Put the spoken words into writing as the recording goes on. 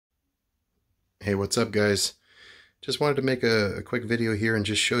Hey, what's up guys? Just wanted to make a quick video here and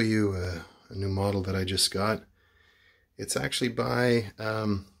just show you a new model that I just got. It's actually by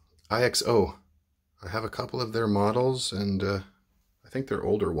IXO. I have a couple of their models and I think they're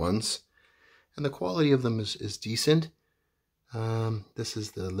older ones. And the quality of them is decent. This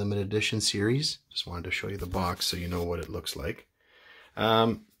is the limited edition series. Just wanted to show you the box so you know what it looks like.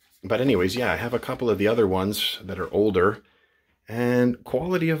 But anyways, yeah, I have a couple of the other ones that are older. And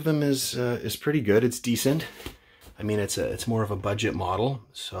quality of them is pretty good. It's decent. I mean, it's more of a budget model,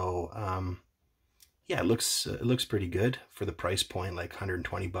 so yeah, it looks pretty good for the price point. Like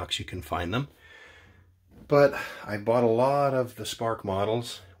 120 bucks, you can find them. But I bought a lot of the Spark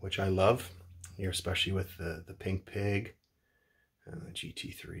models, which I love here, especially with the Pink Pig and the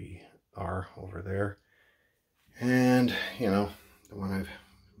GT3R over there, and you know, the one I've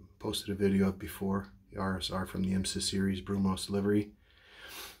posted a video of before. The RSR from the IMSA series, Brumos livery.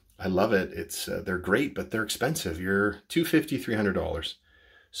 I love it. It's they're great, but they're expensive. You're $250, $300.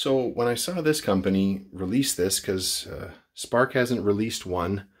 So when I saw this company release this, because Spark hasn't released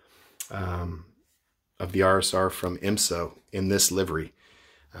one of the RSR from IMSA in this livery.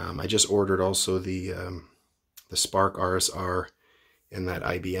 I just ordered also the Spark RSR in that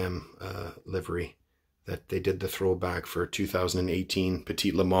IBM livery that they did the throwback for 2018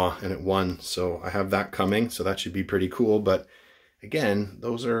 Petit Le Mans, and it won. So I have that coming, so that should be pretty cool. But again,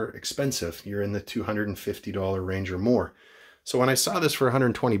 those are expensive. You're in the $250 range or more. So when I saw this for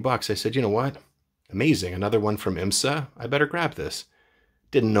 120 bucks, I said, you know what? Amazing. Another one from IMSA. I better grab this.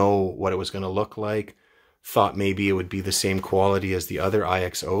 Didn't know what it was going to look like. Thought maybe it would be the same quality as the other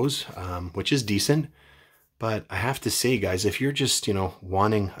IXOs, which is decent. But I have to say, guys, if you're just, you know,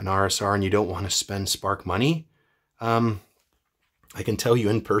 wanting an RSR and you don't want to spend Spark money, I can tell you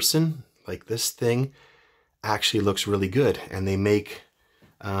in person, like, this thing actually looks really good. And they make,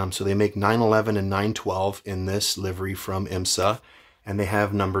 so they make 911 and 912 in this livery from IMSA. And they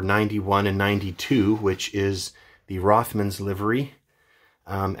have number 91 and 92, which is the Rothmans livery,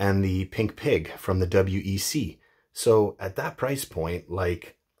 and the Pink Pig from the WEC. So at that price point,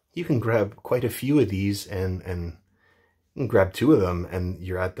 like, you can grab quite a few of these and you can grab two of them and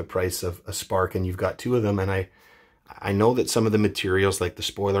you're at the price of a Spark and you've got two of them. And I know that some of the materials, like the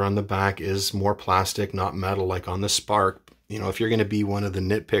spoiler on the back, is more plastic, not metal like on the Spark. You know, if you're going to be one of the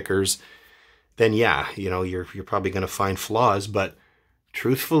nitpickers, then yeah, you know, you're probably going to find flaws. But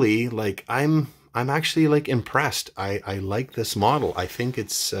truthfully, like, I'm actually like impressed. I like this model. I think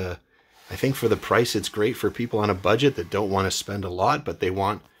it's I think for the price, it's great for people on a budget that don't want to spend a lot, but they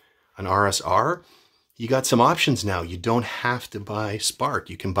want an RSR. You got some options now. You don't have to buy Spark.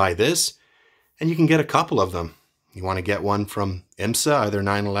 You can buy this and you can get a couple of them. You want to get one from IMSA, either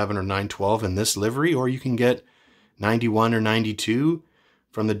 911 or 912 in this livery, or you can get 91 or 92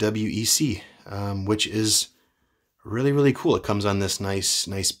 from the WEC, which is really, really cool. It comes on this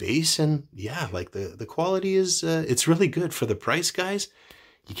nice base, and yeah, like the quality is, it's really good for the price, guys.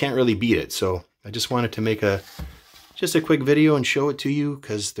 You can't really beat it. So I just wanted to make just a quick video and show it to you,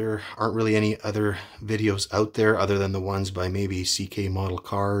 because there aren't really any other videos out there other than the ones by maybe CK Model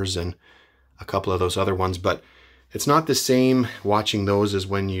Cars and a couple of those other ones. But it's not the same watching those as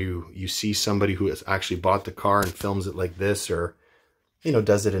when you see somebody who has actually bought the car and films it like this, or, you know,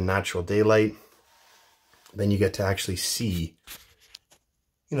 does it in natural daylight. Then you get to actually see,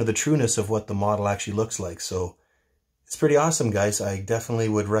 you know, the trueness of what the model actually looks like. So it's pretty awesome, guys. I definitely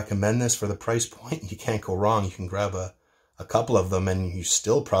would recommend this for the price point. You can't go wrong. You can grab a couple of them and you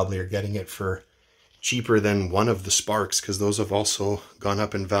still probably are getting it for cheaper than one of the Sparks, because those have also gone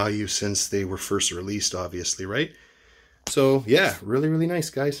up in value since they were first released, obviously, right? So yeah, really, really nice,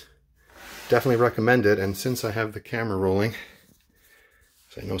 guys. Definitely recommend it. And since I have the camera rolling,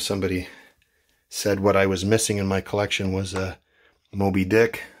 I know somebody said what I was missing in my collection was a Moby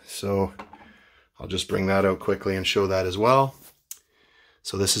Dick, so I'll just bring that out quickly and show that as well.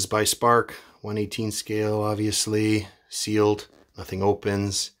 So this is by Spark, 1/18 scale, obviously, sealed, nothing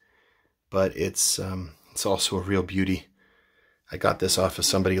opens, but it's also a real beauty. I got this off of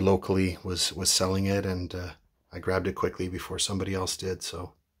somebody locally was selling it, and I grabbed it quickly before somebody else did.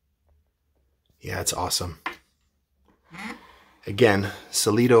 So yeah, it's awesome. Again,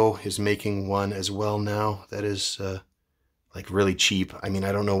 Solido is making one as well now that is like really cheap. I mean,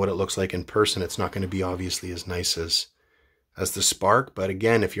 I don't know what it looks like in person. It's not going to be obviously as nice as the Spark. But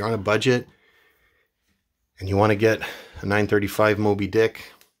again, if you're on a budget and you want to get a 935 Moby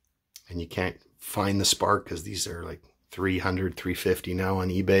Dick and you can't find the Spark because these are like $300, $350 now on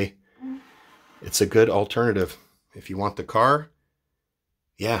eBay, it's a good alternative. If you want the car,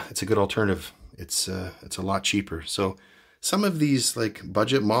 yeah, it's a good alternative. It's a lot cheaper. So some of these like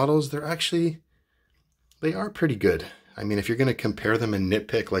budget models, they're actually they are pretty good. I mean, if you're going to compare them and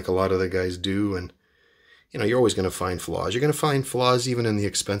nitpick like a lot of the guys do, and you know, you're always going to find flaws. You're going to find flaws even in the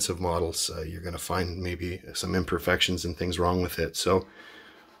expensive models. You're going to find maybe some imperfections and things wrong with it. So,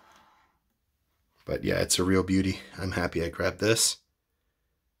 but yeah, it's a real beauty. I'm happy I grabbed this.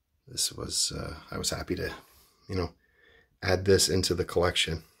 This was, I was happy to, you know, add this into the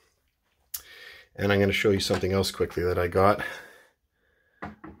collection. And I'm going to show you something else quickly that I got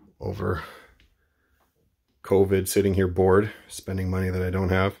over COVID, sitting here bored, spending money that I don't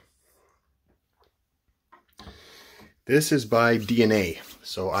have. This is by DNA.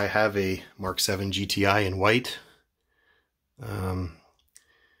 So I have a Mark 7 GTI in white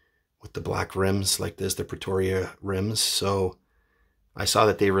with the black rims like this, the Pretoria rims. So I saw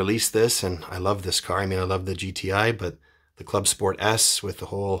that they released this, and I love this car. I mean, I love the GTI, but the Club Sport S with the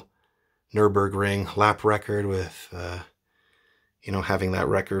whole Nürburgring lap record with, you know, having that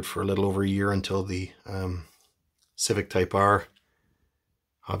record for a little over a year until the Civic Type R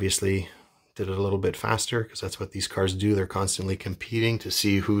obviously did it a little bit faster, because that's what these cars do. They're constantly competing to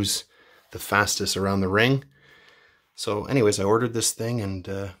see who's the fastest around the ring. So anyways, I ordered this thing,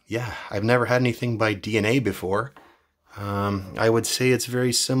 and yeah, I've never had anything by DNA before. I would say it's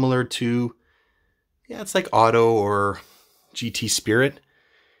very similar to, yeah, it's like Auto or GT Spirit.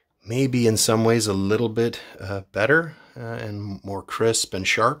 Maybe in some ways a little bit better and more crisp and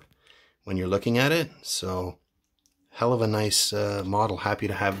sharp when you're looking at it. So hell of a nice model. Happy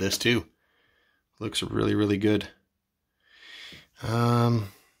to have this too. Looks really, really good. Yeah,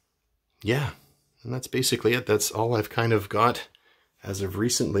 and that's basically it. That's all I've kind of got as of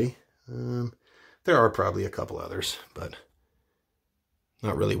recently. There are probably a couple others, but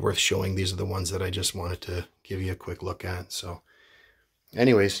not really worth showing. These are the ones that I just wanted to give you a quick look at. So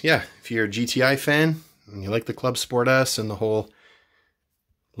anyways, yeah, if you're a GTI fan and you like the Club Sport S and the whole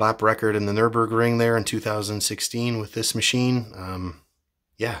lap record in the Nürburgring there in 2016 with this machine,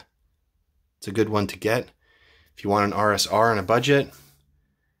 yeah, it's a good one to get. If you want an RSR on a budget,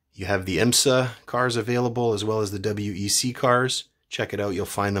 you have the IMSA cars available as well as the WEC cars. Check it out. You'll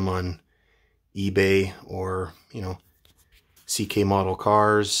find them on eBay or, you know, CK Model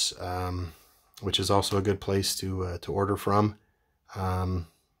Cars, which is also a good place to order from.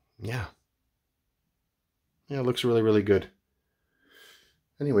 Yeah, it looks really, really good.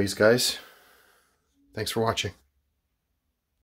 Anyways, guys, thanks for watching.